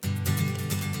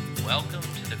Welcome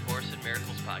to the Course in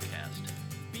Miracles podcast.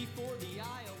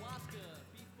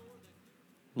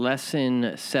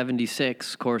 Lesson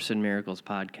 76, Course in Miracles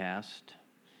podcast.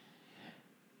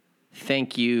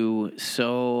 Thank you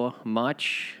so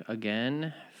much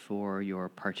again for your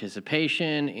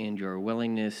participation and your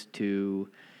willingness to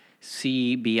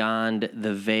see beyond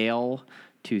the veil,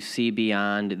 to see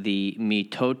beyond the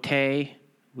mitote,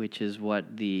 which is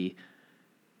what the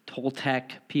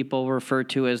Toltec people refer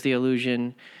to as the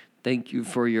illusion. Thank you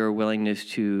for your willingness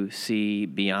to see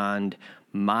beyond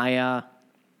Maya,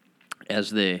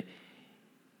 as the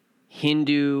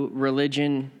Hindu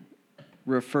religion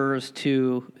refers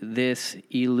to this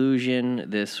illusion,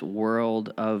 this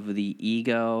world of the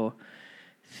ego.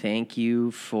 Thank you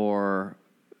for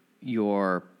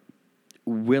your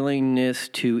willingness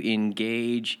to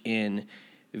engage in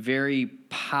very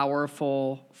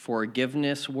powerful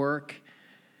forgiveness work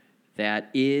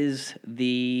that is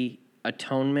the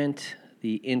atonement,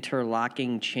 the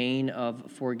interlocking chain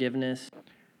of forgiveness.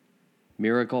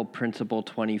 Miracle Principle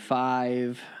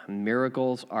 25.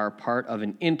 Miracles are part of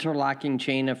an interlocking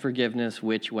chain of forgiveness,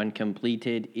 which, when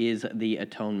completed, is the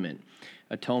atonement.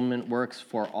 Atonement works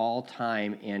for all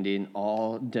time and in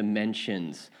all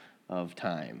dimensions of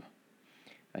time.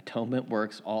 Atonement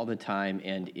works all the time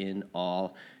and in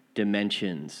all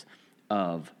dimensions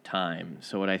of time.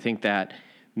 So what I think that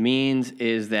means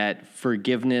is that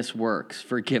forgiveness works.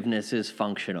 Forgiveness is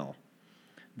functional.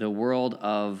 The world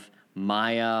of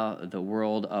Maya, the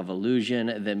world of illusion,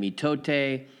 the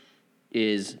mitote,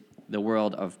 is the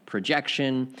world of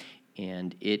projection,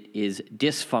 and it is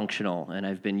dysfunctional. And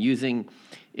I've been using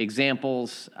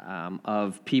examples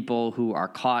of people who are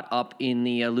caught up in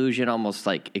the illusion, almost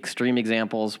like extreme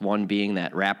examples, one being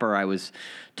that rapper I was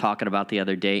talking about the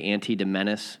other day, Anti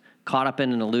Domenis, caught up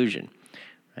in an illusion,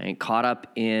 right? Caught up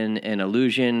in an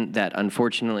illusion that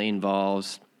unfortunately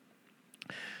involves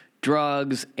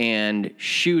drugs and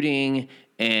shooting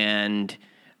and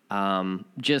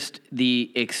just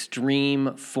the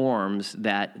extreme forms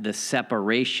that the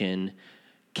separation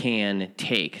can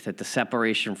take, that the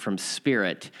separation from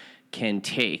spirit can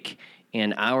take.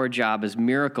 And our job as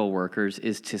miracle workers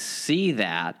is to see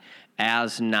that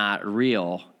as not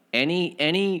real.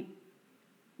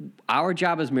 Our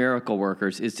job as miracle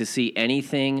workers is to see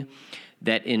anything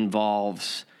that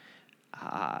involves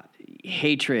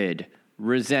hatred,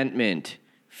 resentment,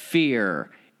 fear,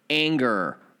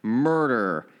 anger,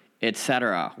 murder,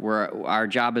 etc. Where our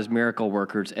job as miracle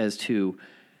workers is to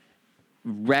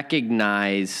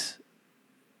recognize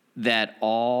that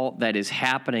all that is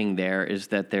happening there is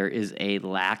that there is a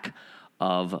lack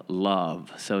of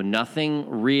love. So nothing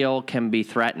real can be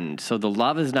threatened. So the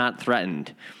love is not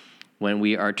threatened when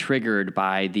we are triggered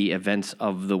by the events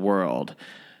of the world.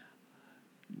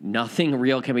 Nothing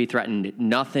real can be threatened.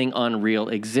 Nothing unreal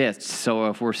exists. So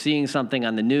if we're seeing something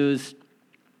on the news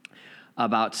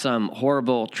about some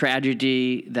horrible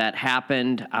tragedy that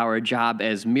happened, our job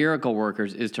as miracle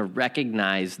workers is to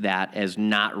recognize that as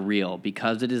not real.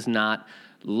 Because it is not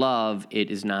love, it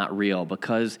is not real.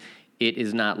 Because it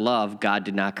is not love, God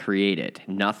did not create it.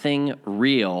 Nothing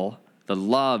real, the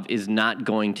love is not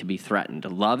going to be threatened.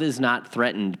 Love is not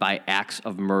threatened by acts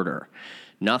of murder.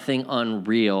 Nothing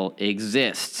unreal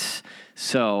exists.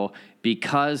 So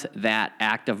because that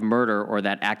act of murder or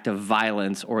that act of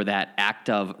violence or that act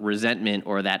of resentment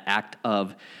or that act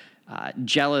of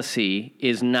jealousy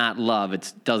is not love,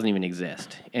 it doesn't even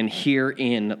exist. And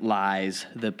herein lies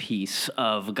the peace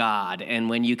of God. And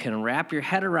when you can wrap your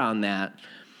head around that,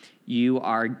 you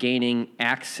are gaining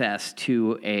access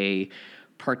to a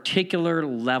particular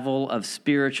level of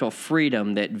spiritual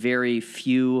freedom that very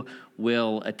few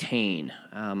will attain.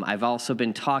 I've also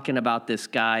been talking about this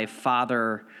guy,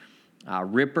 Father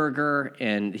Ripperger,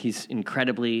 and he's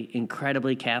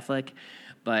incredibly Catholic.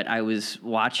 But I was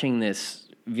watching this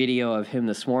video of him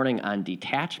this morning on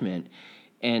detachment,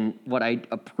 and what I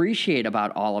appreciate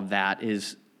about all of that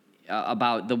is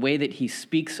about the way that he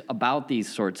speaks about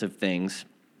these sorts of things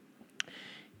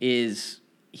is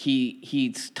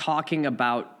he's talking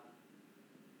about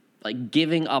like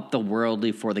giving up the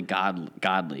worldly for the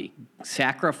godly,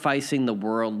 sacrificing the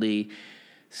worldly,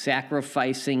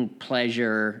 sacrificing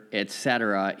pleasure,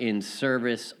 etc., in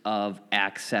service of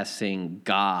accessing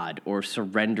God or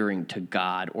surrendering to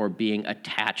God or being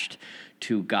attached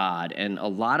to God. And a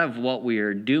lot of what we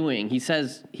are doing,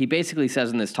 he basically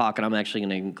says in this talk, and I'm actually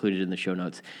going to include it in the show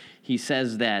notes, he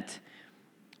says that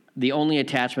the only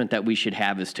attachment that we should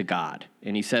have is to God.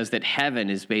 And he says that heaven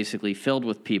is basically filled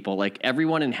with people. Like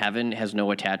everyone in heaven has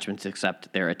no attachments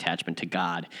except their attachment to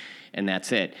God. And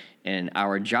that's it. And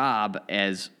our job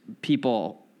as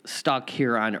people stuck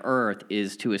here on earth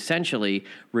is to essentially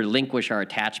relinquish our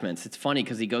attachments. It's funny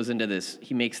because he goes into this,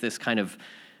 he makes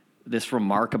this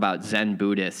remark about Zen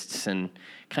Buddhists, and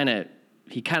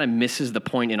he kind of misses the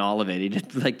point in all of it. He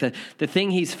just, like the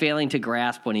thing he's failing to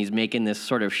grasp when he's making this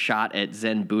sort of shot at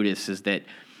Zen Buddhists is that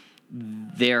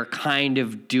they're kind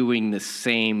of doing the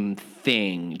same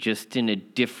thing, just in a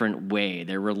different way.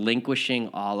 They're relinquishing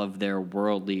all of their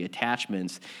worldly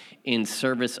attachments in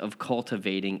service of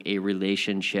cultivating a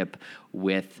relationship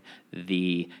with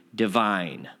the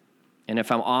divine. And if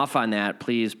I'm off on that,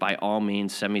 please, by all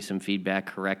means, send me some feedback,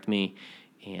 correct me,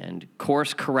 and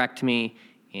course correct me,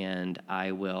 and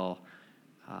I will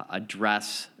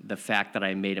address the fact that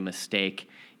I made a mistake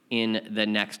in the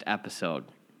next episode.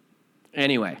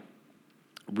 Anyway,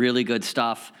 really good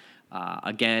stuff.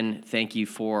 Again, thank you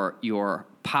for your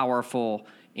powerful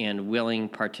and willing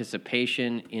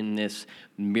participation in this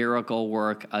miracle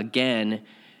work. Again,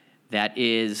 that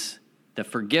is the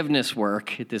forgiveness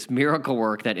work, this miracle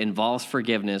work that involves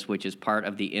forgiveness, which is part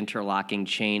of the interlocking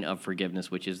chain of forgiveness,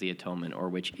 which is the atonement, or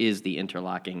which is the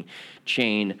interlocking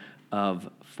chain of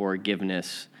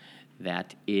forgiveness.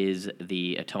 That is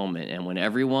the atonement. And when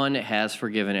everyone has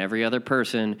forgiven every other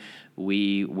person,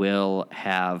 we will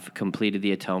have completed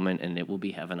the atonement, and it will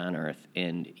be heaven on earth.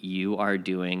 And you are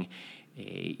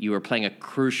playing a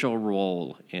crucial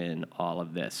role in all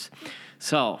of this.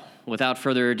 So, without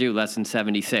further ado, lesson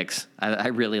 76. I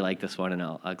really like this one, and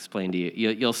I'll explain to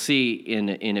you. You'll see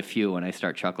in a few when I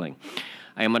start chuckling.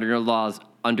 I am under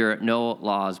no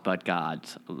laws but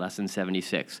God's. Lesson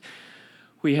 76.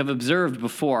 We have observed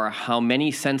before how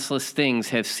many senseless things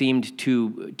have seemed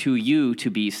to you to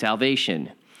be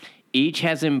salvation. Each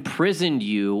has imprisoned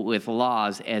you with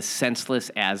laws as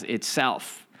senseless as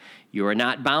itself. You are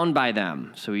not bound by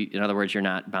them. So, in other words, you're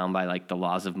not bound by like the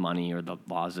laws of money or the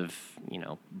laws of,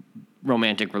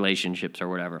 romantic relationships or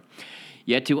whatever.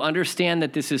 Yet to understand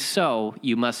that this is so,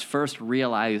 you must first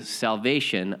realize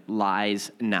salvation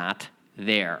lies not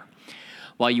there.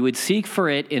 While you would seek for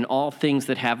it in all things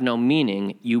that have no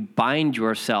meaning, you bind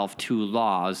yourself to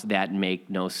laws that make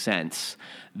no sense.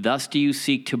 Thus do you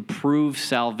seek to prove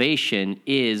salvation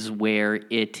is where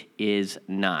it is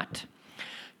not.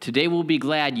 Today we'll be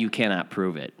glad you cannot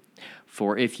prove it.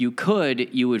 For if you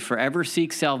could, you would forever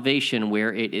seek salvation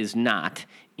where it is not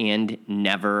and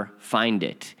never find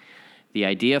it. The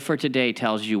idea for today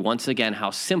tells you once again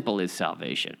how simple is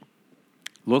salvation.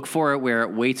 Look for it where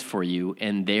it waits for you,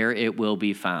 and there it will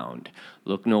be found.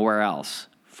 Look nowhere else,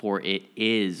 for it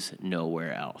is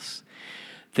nowhere else.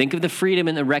 Think of the freedom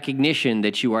and the recognition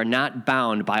that you are not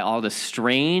bound by all the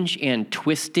strange and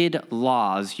twisted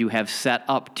laws you have set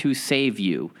up to save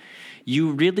you.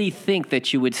 You really think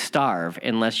that you would starve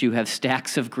unless you have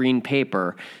stacks of green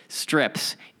paper,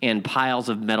 strips, and piles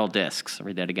of metal discs. I'll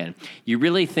read that again. You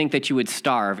really think that you would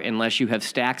starve unless you have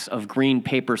stacks of green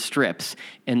paper strips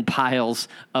and piles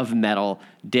of metal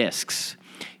discs.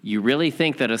 You really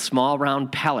think that a small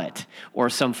round pellet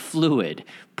or some fluid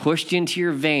pushed into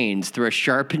your veins through a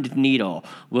sharpened needle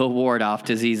will ward off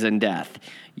disease and death.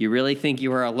 You really think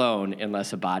you are alone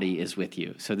unless a body is with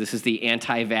you. So this is the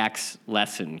anti-vax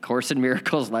lesson. Course in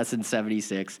Miracles, lesson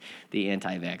 76, the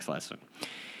anti-vax lesson.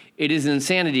 It is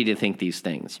insanity to think these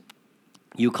things.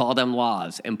 You call them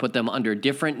laws and put them under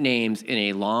different names in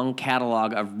a long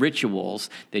catalog of rituals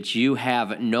that you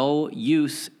have no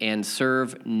use and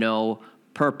serve no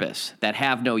purpose, that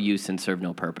have no use and serve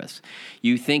no purpose.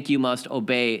 You think you must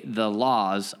obey the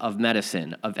laws of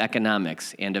medicine, of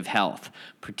economics, and of health.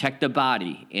 Protect the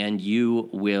body, and you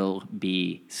will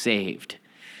be saved.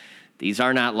 These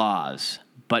are not laws,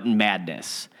 but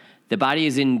madness. The body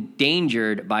is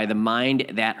endangered by the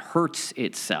mind that hurts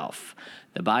itself.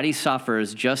 The body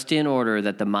suffers just in order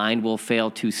that the mind will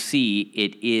fail to see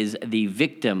it is the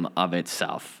victim of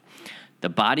itself. The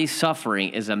body's suffering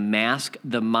is a mask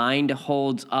the mind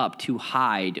holds up to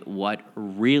hide what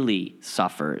really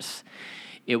suffers.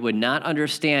 It would not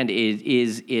understand it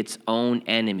is its own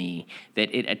enemy,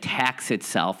 that it attacks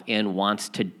itself and wants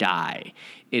to die.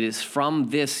 It is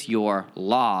from this your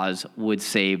laws would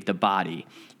save the body.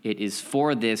 It is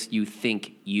for this you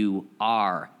think you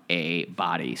are a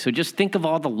body. So just think of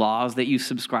all the laws that you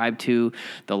subscribe to,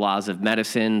 the laws of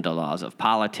medicine, the laws of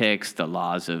politics, the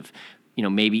laws of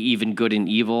maybe even good and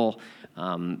evil.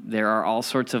 There are all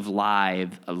sorts of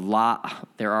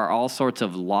there are all sorts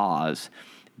of laws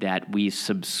that we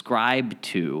subscribe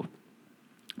to,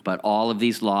 but all of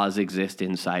these laws exist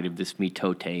inside of this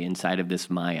mitote, inside of this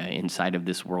Maya, inside of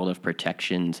this world of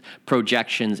projections,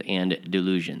 and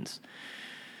delusions.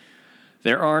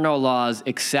 There are no laws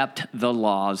except the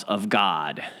laws of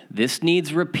God. This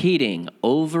needs repeating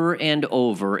over and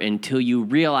over until you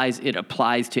realize it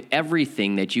applies to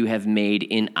everything that you have made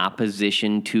in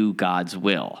opposition to God's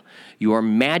will. Your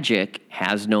magic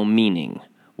has no meaning.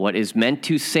 What is meant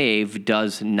to save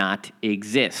does not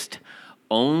exist.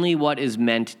 Only what is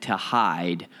meant to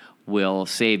hide will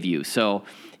save you. So,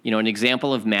 an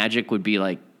example of magic would be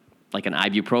like an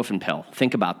ibuprofen pill.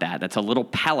 Think about that. That's a little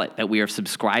pellet that we are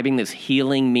subscribing this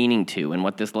healing meaning to. And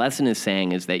what this lesson is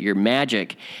saying is that your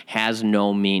magic has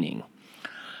no meaning.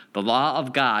 The law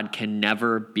of God can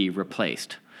never be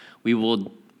replaced. We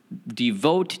will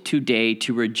devote today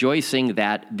to rejoicing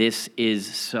that this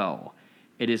is so.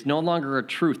 It is no longer a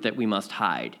truth that we must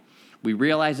hide. We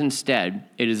realize instead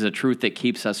it is a truth that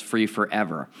keeps us free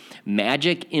forever.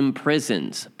 Magic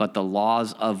imprisons, but the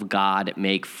laws of God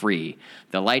make free.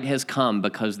 The light has come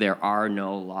because there are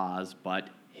no laws but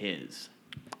His.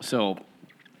 So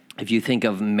if you think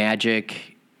of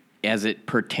magic as it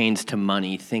pertains to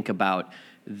money, think about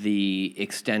the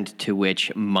extent to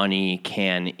which money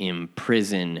can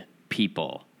imprison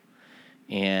people.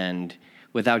 And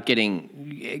without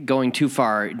going too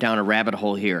far down a rabbit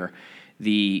hole here,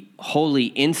 the holy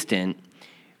instant,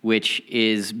 which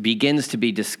begins to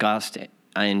be discussed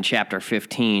in chapter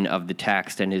 15 of the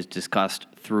text and is discussed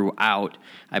throughout,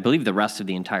 I believe, the rest of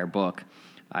the entire book.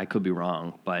 I could be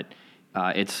wrong, but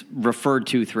it's referred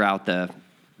to throughout the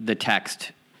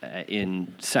text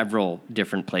in several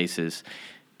different places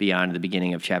beyond the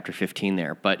beginning of chapter 15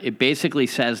 there. But it basically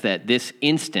says that this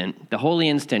instant, the holy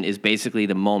instant, is basically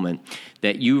the moment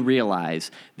that you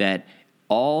realize that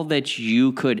all that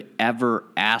you could ever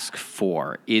ask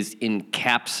for is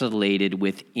encapsulated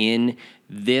within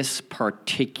this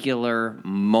particular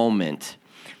moment.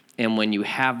 And when you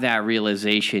have that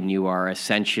realization, you are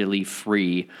essentially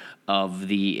free of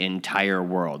the entire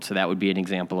world. So that would be an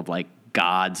example of like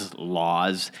God's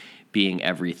laws being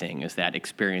everything, is that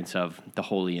experience of the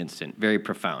holy instant. Very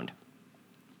profound.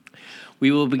 We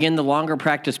will begin the longer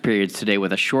practice periods today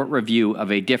with a short review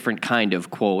of a different kind of,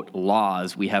 quote,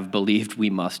 laws we have believed we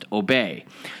must obey.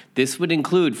 This would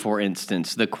include, for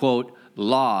instance, the, quote,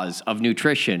 laws of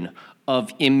nutrition,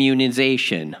 of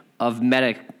immunization, of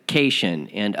medication,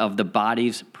 and of the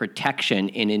body's protection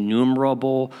in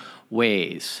innumerable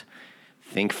ways.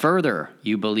 Think further.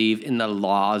 You believe in the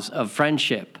laws of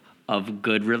friendship, of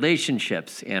good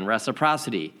relationships, and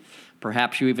reciprocity.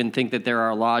 Perhaps you even think that there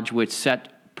are laws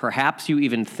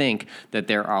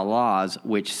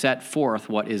which set forth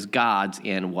what is God's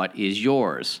and what is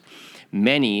yours.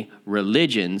 Many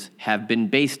religions have been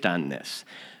based on this.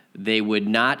 They would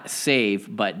not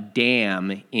save but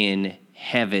damn in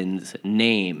heaven's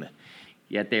name.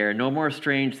 Yet they are no more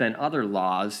strange than other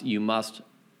laws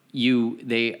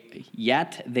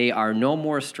they are no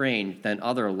more strange than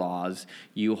other laws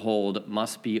you hold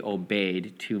must be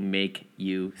obeyed to make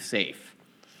you safe.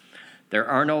 There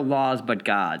are no laws but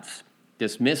God's.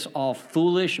 Dismiss all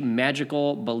foolish,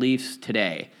 magical beliefs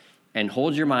today and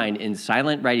hold your mind in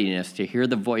silent readiness to hear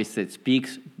the voice that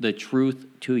speaks the truth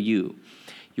to you.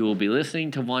 You will be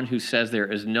listening to one who says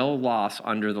there is no loss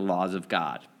under the laws of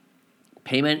God.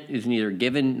 Payment is neither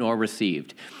given nor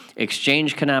received.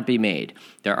 Exchange cannot be made.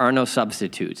 There are no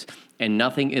substitutes, and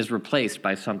nothing is replaced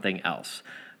by something else.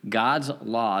 God's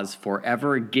laws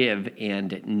forever give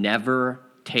and never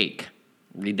take.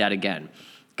 Read that again.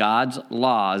 God's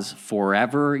laws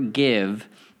forever give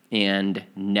and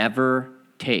never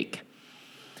take.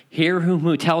 Hear him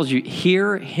who tells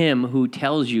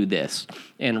you this,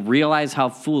 and realize how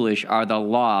foolish are the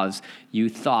laws you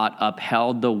thought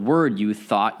upheld the word you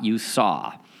thought you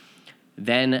saw.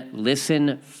 Then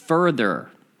listen further.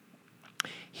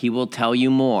 He will tell you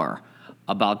more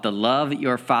about the love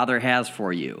your Father has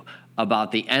for you,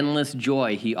 about the endless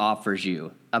joy he offers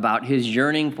you, about his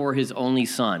yearning for his only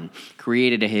Son,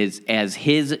 created as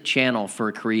his channel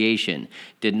for creation,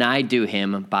 denied to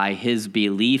him by his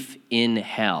belief in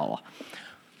hell.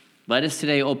 Let us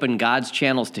today open God's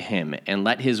channels to him and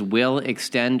let his will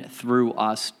extend through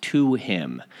us to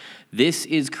him. This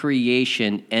is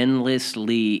creation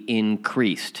endlessly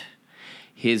increased.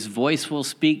 His voice will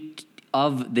speak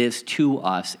of this to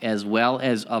us, as well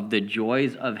as of the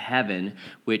joys of heaven,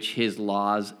 which his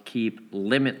laws keep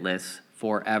limitless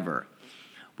forever.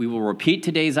 We will repeat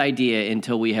today's idea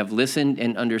until we have listened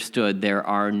and understood there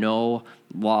are no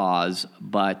laws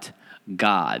but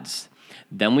God's.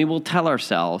 Then we will tell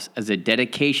ourselves, as a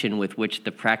dedication with which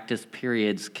the practice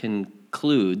periods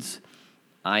concludes,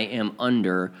 I am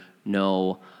under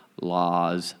no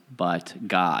laws but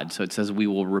God. So it says, we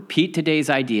will repeat today's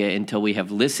idea until we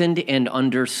have listened and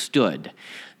understood.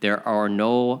 There are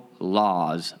no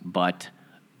laws but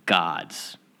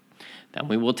God's. Then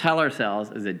we will tell ourselves,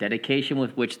 as a dedication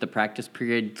with which the practice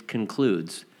period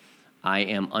concludes, I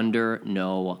am under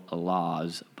no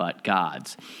laws but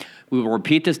God's. We will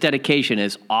repeat this dedication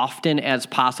as often as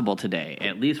possible today,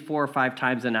 at least 4 or 5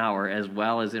 times an hour, as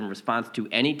well as in response to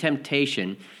any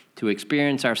temptation to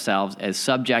experience ourselves as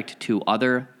subject to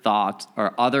other thoughts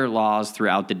or other laws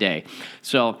throughout the day.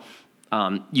 So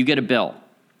you get a bill,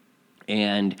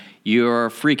 and you're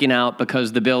freaking out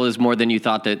because the bill is more than you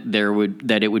thought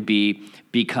that it would be,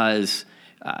 because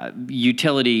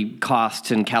utility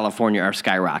costs in California are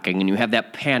skyrocketing, and you have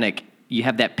that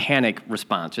panic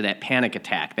response, or that panic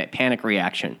attack, that panic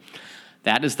reaction.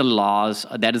 That is the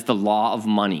law of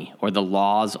money, or the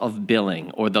laws of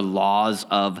billing, or the laws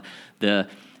of the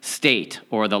state,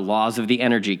 or the laws of the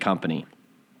energy company.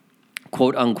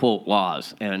 Quote unquote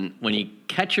laws. And when you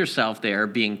catch yourself there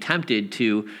being tempted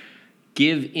to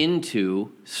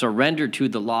surrender to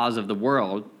the laws of the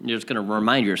world, you're just going to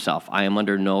remind yourself, I am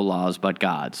under no laws but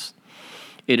God's.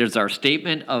 It is our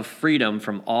statement of freedom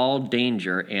from all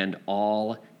danger and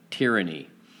all tyranny.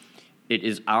 It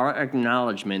is our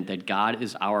acknowledgement that God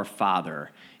is our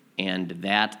Father and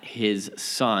that His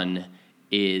Son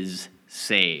is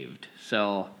saved.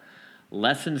 So,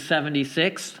 lesson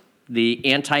 76, the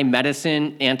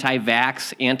anti-medicine,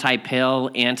 anti-vax,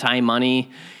 anti-pill,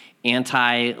 anti-money,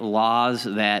 anti-laws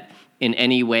that in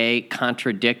any way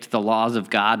contradict the laws of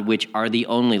God, which are the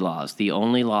only laws. The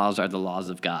only laws are the laws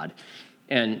of God.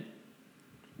 And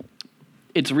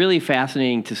it's really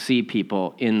fascinating to see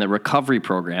people in the recovery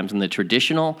programs, in the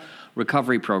traditional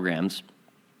recovery programs,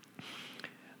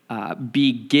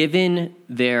 be given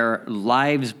their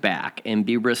lives back and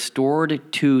be restored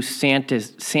to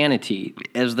sanity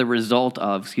as the result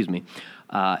of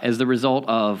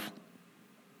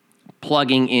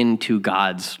plugging into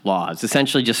God's laws,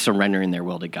 essentially just surrendering their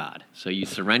will to God. So you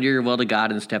surrender your will to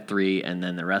God in step 3, and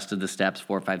then the rest of the steps,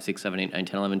 4, 5, 6, 7, 8, 9,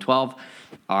 10, 11, 12,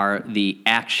 are the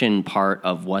action part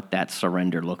of what that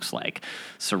surrender looks like.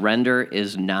 Surrender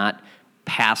is not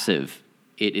passive.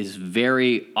 It is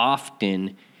very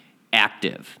often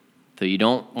active. So you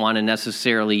don't want to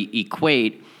necessarily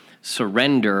equate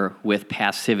surrender with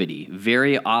passivity.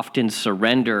 Very often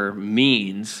surrender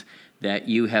means that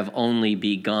you have only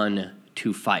begun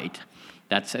to fight.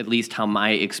 That's at least how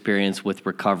my experience with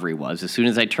recovery was. As soon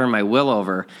as I turned my will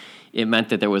over, it meant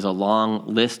that there was a long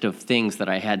list of things that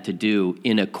I had to do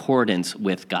in accordance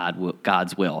with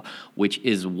God's will, which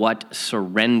is what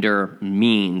surrender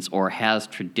means, or has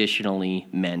traditionally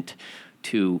meant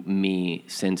to me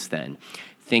since then.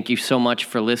 Thank you so much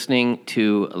for listening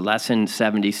to Lesson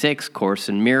 76, Course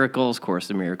in Miracles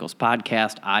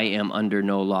podcast. I am under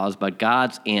no laws but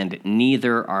God's, and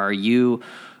neither are you.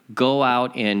 Go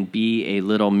out and be a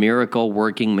little miracle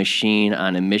working machine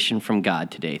on a mission from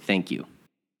God today. Thank you.